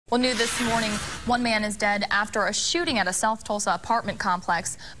Well, new this morning, one man is dead after a shooting at a South Tulsa apartment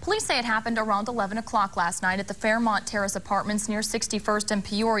complex. Police say it happened around 11 o'clock last night at the Fairmont Terrace apartments near 61st and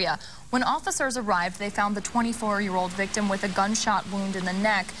Peoria. When officers arrived, they found the 24-year-old victim with a gunshot wound in the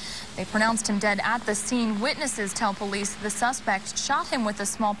neck. They pronounced him dead at the scene. Witnesses tell police the suspect shot him with a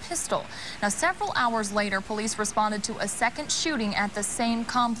small pistol. Now, several hours later, police responded to a second shooting at the same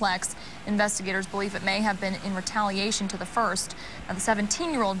complex. Investigators believe it may have been in retaliation to the first. Now, the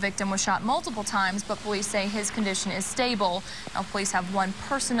 17-year-old victim was shot multiple times, but police say his condition is stable. Now, police have one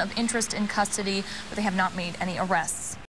person of interest in custody, but they have not made any arrests.